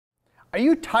Are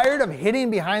you tired of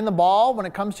hitting behind the ball when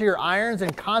it comes to your irons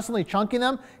and constantly chunking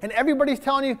them? And everybody's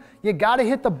telling you, you got to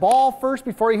hit the ball first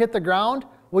before you hit the ground?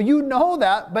 Well, you know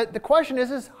that, but the question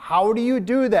is how do you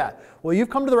do that? Well, you've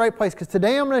come to the right place, because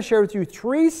today I'm going to share with you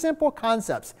 3 simple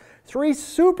concepts, 3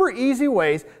 super easy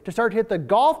ways to start to hit the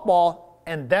golf ball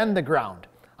and then the ground.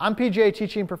 I'm PGA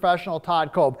teaching professional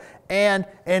Todd Kolb, and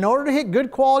in order to hit good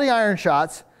quality iron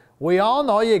shots, we all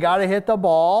know you got to hit the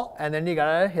ball and then you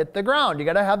got to hit the ground. You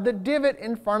got to have the divot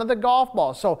in front of the golf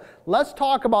ball. So let's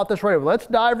talk about this right away. Let's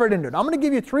dive right into it. I'm going to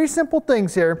give you 3 simple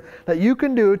things here that you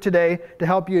can do today to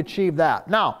help you achieve that.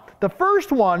 Now, the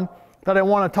first one that I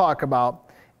want to talk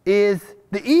about is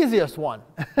the easiest one,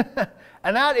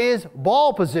 and that is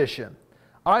ball position.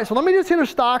 All right, so let me just hit a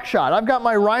stock shot. I've got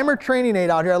my Reimer training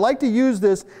aid out here. I like to use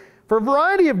this for a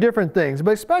variety of different things,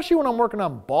 but especially when I'm working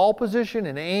on ball position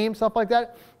and aim, stuff like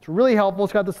that. It's really helpful.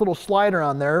 It's got this little slider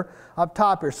on there up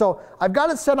top here. So I've got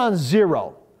it set on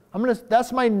 0.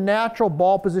 That's my natural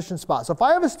ball position spot. So if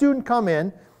I have a student come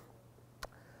in,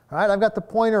 all right, I've got the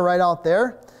pointer right out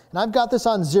there, and I've got this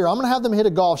on 0. I'm going to have them hit a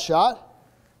golf shot.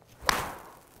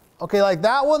 Okay, like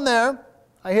that one there,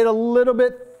 I hit a little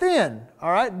bit thin,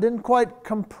 all right? Didn't quite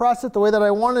compress it the way that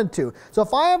I wanted to. So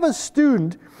if I have a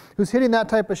student who's hitting that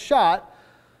type of shot,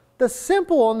 the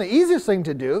simple and the easiest thing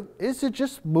to do is to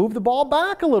just move the ball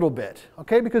back a little bit,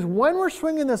 okay? Because when we're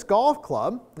swinging this golf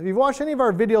club, if you've watched any of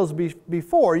our videos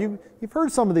before, you've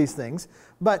heard some of these things,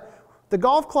 but the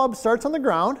golf club starts on the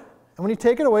ground, and when you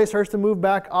take it away, it starts to move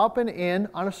back up and in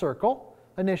on a circle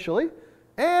initially.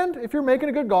 And if you're making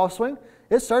a good golf swing,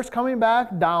 it starts coming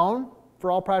back down,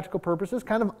 for all practical purposes,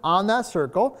 kind of on that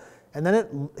circle, and then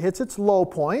it hits its low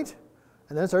point,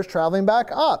 and then it starts traveling back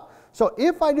up. So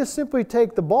if I just simply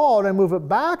take the ball and I move it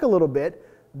back a little bit,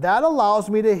 that allows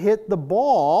me to hit the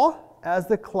ball as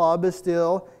the club is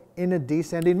still in a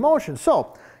descending motion.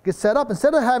 So get set up.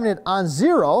 Instead of having it on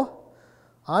 0,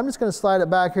 I'm just going to slide it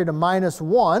back here to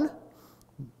 -1,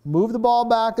 move the ball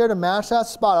back there to match that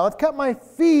spot. I've kept my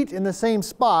feet in the same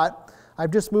spot.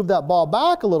 I've just moved that ball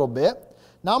back a little bit.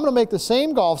 Now I'm going to make the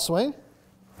same golf swing.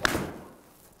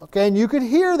 Okay, and you could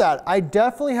hear that. I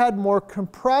definitely had more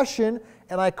compression,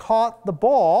 and I caught the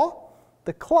ball,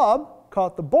 the club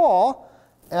caught the ball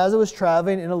as it was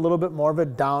traveling in a little bit more of a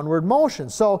downward motion.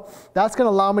 So that's going to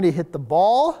allow me to hit the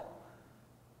ball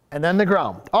and then the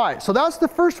ground. All right, so that's the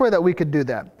first way that we could do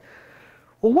that.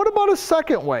 Well, what about a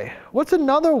second way? What's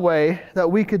another way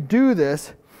that we could do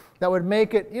this that would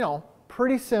make it,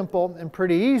 pretty simple and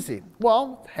pretty easy?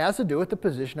 Well, it has to do with the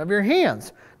position of your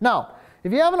hands. Now,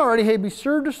 if you haven't already, hey, be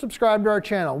sure to subscribe to our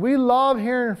channel. We love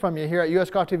hearing from you here at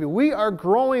USGolfTV. We are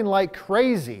growing like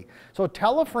crazy. So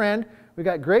tell a friend. We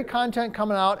got great content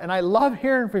coming out, and I love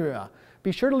hearing from you.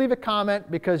 Be sure to leave a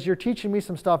comment, because you're teaching me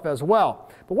some stuff as well.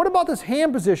 But what about this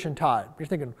hand position, Todd? You're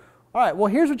thinking, all right, well,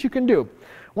 here's what you can do.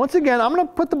 Once again, I'm going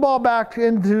to put the ball back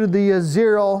into the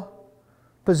 0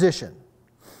 position.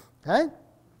 Okay?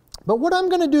 But what I'm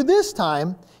going to do this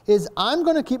time is I'm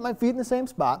going to keep my feet in the same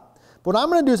spot. What I'm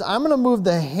going to do is I'm going to move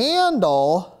the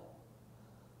handle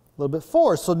a little bit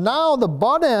forward. So now the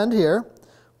butt end here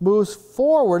moves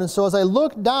forward, and so as I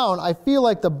look down, I feel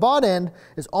like the butt end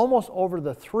is almost over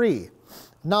the 3.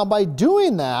 Now by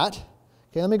doing that,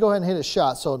 okay, let me go ahead and hit a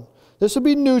shot. So this would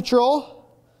be neutral.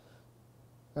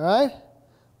 All right?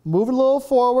 Move it a little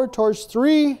forward towards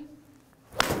 3.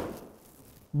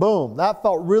 Boom. That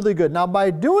felt really good. Now by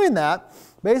doing that,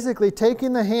 basically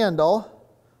taking the handle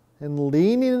and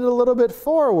leaning it a little bit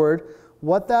forward,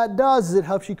 what that does is it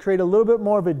helps you create a little bit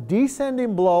more of a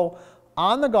descending blow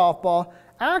on the golf ball.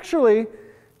 Actually,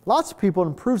 lots of people, it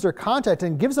improves their contact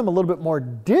and gives them a little bit more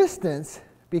distance,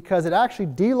 because it actually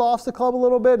de-lofts the club a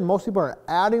little bit, and most people are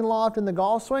adding loft in the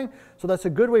golf swing. So that's a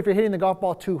good way if you're hitting the golf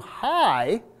ball too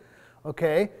high,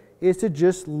 okay, is to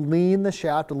just lean the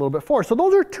shaft a little bit forward. So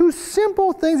those are 2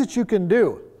 simple things that you can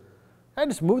do. I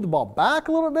just move the ball back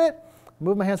a little bit,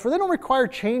 move my hands forward. They don't require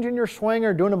changing your swing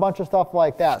or doing a bunch of stuff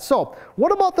like that. So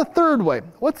what about the third way?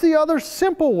 What's the other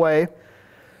simple way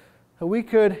that we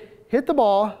could hit the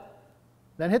ball,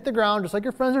 then hit the ground, just like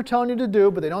your friends are telling you to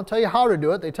do, but they don't tell you how to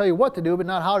do it. They tell you what to do, but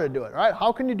not how to do it. All right?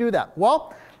 How can you do that?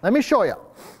 Well, let me show you.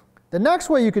 The next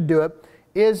way you could do it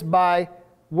is by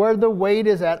where the weight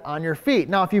is at on your feet.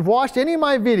 Now, if you've watched any of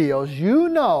my videos, you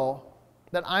know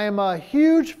that I am a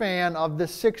huge fan of the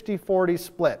 60-40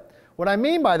 split. What I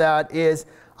mean by that is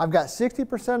I've got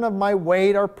 60% of my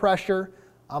weight or pressure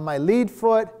on my lead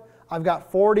foot. I've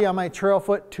got 40 on my trail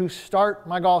foot to start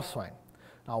my golf swing.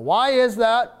 Now, why is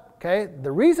that? Okay,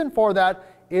 the reason for that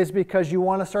is because you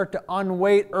want to start to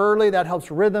unweight early. That helps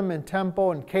rhythm and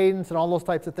tempo and cadence and all those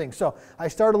types of things. So I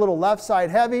start a little left side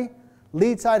heavy,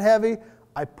 lead side heavy,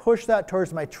 I push that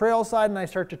towards my trail side and I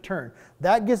start to turn.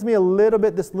 That gives me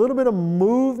this little bit of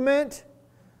movement.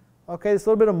 Okay, this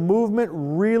little bit of movement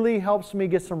really helps me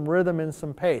get some rhythm and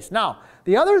some pace. Now,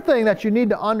 the other thing that you need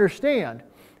to understand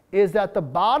is that the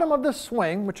bottom of the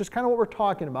swing, which is kind of what we're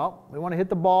talking about, we want to hit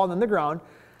the ball and then the ground,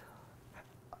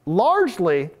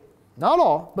 largely, not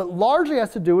all, but largely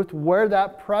has to do with where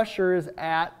that pressure is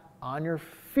at on your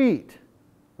feet.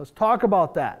 Let's talk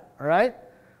about that, all right?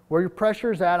 Where your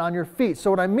pressure is at on your feet. So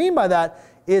what I mean by that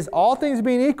is, all things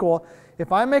being equal,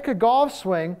 if I make a golf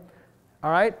swing, all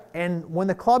right, and when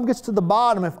the club gets to the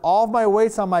bottom, if all of my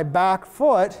weight's on my back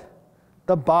foot,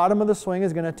 the bottom of the swing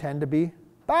is going to tend to be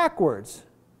backwards,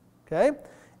 okay?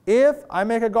 If I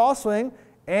make a golf swing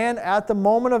and at the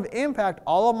moment of impact,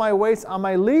 all of my weight's on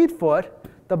my lead foot,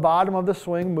 the bottom of the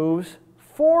swing moves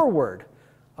forward,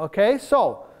 okay?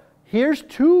 So here's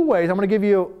two ways. I'm going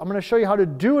to show you how to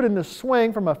do it in the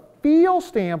swing from a feel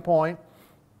standpoint,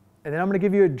 and then I'm going to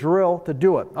give you a drill to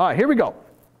do it. All right, here we go.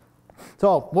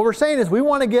 So what we're saying is we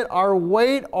want to get our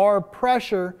weight or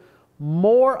pressure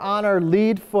more on our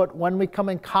lead foot when we come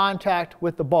in contact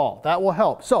with the ball. That will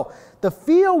help. So the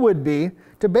feel would be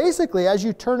to basically, as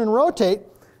you turn and rotate,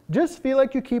 just feel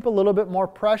like you keep a little bit more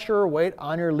pressure or weight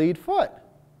on your lead foot.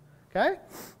 Okay?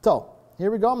 So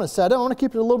here we go. I'm going to set it. I want to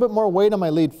keep it a little bit more weight on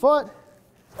my lead foot.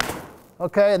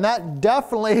 Okay, and that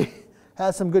definitely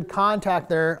has some good contact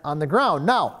there on the ground.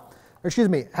 Now, excuse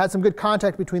me, had some good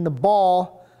contact between the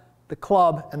ball, the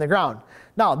club, and the ground.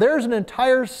 Now, there's an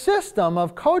entire system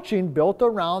of coaching built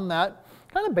around that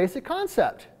kind of basic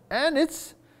concept. And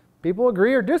it's, people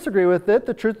agree or disagree with it.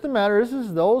 The truth of the matter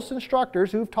is those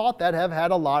instructors who've taught that have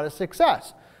had a lot of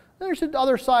success. There's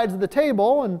other sides of the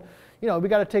table, and you know, we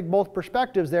got to take both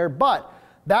perspectives there, but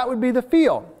that would be the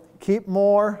feel. Keep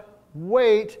more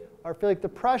weight or feel like the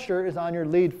pressure is on your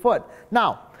lead foot.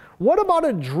 Now, what about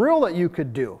a drill that you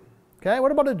could do? Okay,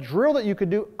 what about a drill that you could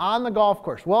do on the golf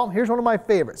course? Well, here's one of my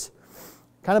favorites.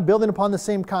 Kind of building upon the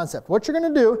same concept. What you're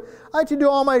going to do, I like to do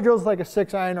all my drills like a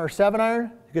 6-iron or 7-iron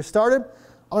to get started.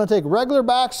 I'm going to take regular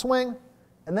back swing,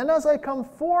 and then as I come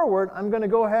forward, I'm going to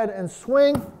go ahead and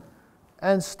swing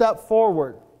and step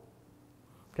forward.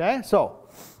 Okay, so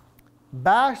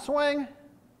back swing,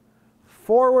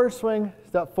 forward swing,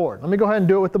 step forward. Let me go ahead and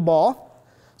do it with the ball.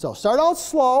 So start out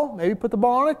slow, maybe put the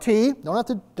ball on a tee. Don't have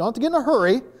to get in a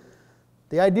hurry.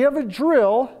 The idea of a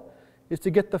drill is to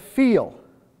get the feel.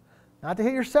 Not to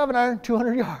hit your 7-iron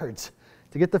 200 yards,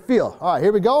 to get the feel. All right,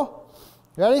 here we go.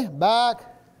 Ready? Back.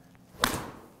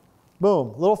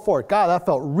 Boom, little forward. God, that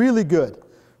felt really good.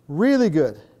 Really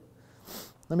good.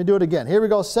 Let me do it again. Here we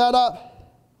go, set up.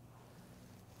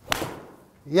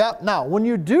 Yep, now when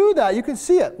you do that, you can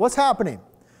see it. What's happening?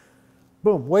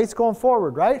 Boom, weight's going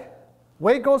forward, right?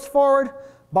 Weight goes forward,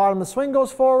 bottom of the swing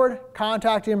goes forward,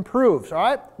 contact improves, all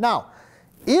right? Now,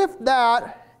 if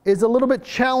that is a little bit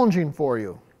challenging for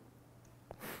you,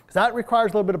 because that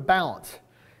requires a little bit of balance,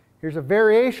 here's a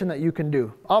variation that you can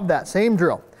do of that same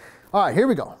drill. All right, here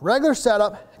we go. Regular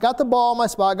setup, got the ball in my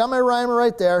spot, got my rhymer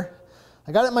right there.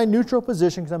 I got it in my neutral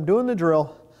position because I'm doing the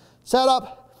drill. Set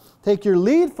up, take your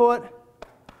lead foot,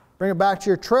 bring it back to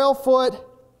your trail foot,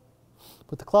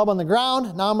 put the club on the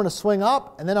ground. Now I'm going to swing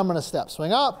up, and then I'm going to step.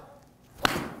 Swing up,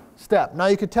 step. Now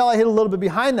you could tell I hit a little bit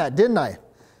behind that, didn't I?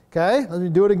 Okay, let me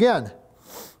do it again.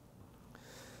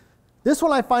 This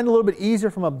one I find a little bit easier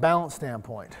from a balance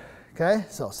standpoint. Okay,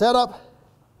 so set up,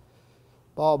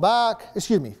 ball back,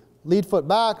 excuse me, lead foot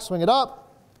back, swing it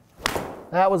up.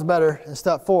 That was better, and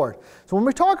step forward. So when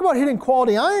we talk about hitting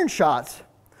quality iron shots,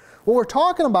 what we're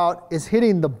talking about is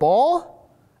hitting the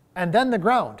ball and then the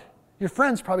ground. Your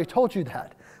friends probably told you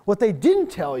that. What they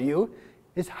didn't tell you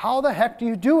is how the heck do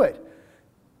you do it?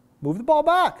 Move the ball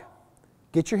back.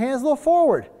 Get your hands a little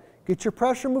forward. Get your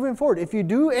pressure moving forward. If you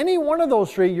do any one of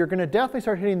those three, you're going to definitely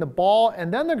start hitting the ball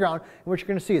and then the ground. And what you're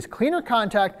going to see is cleaner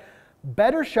contact,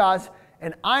 better shots,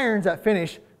 and irons that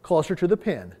finish closer to the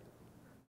pin.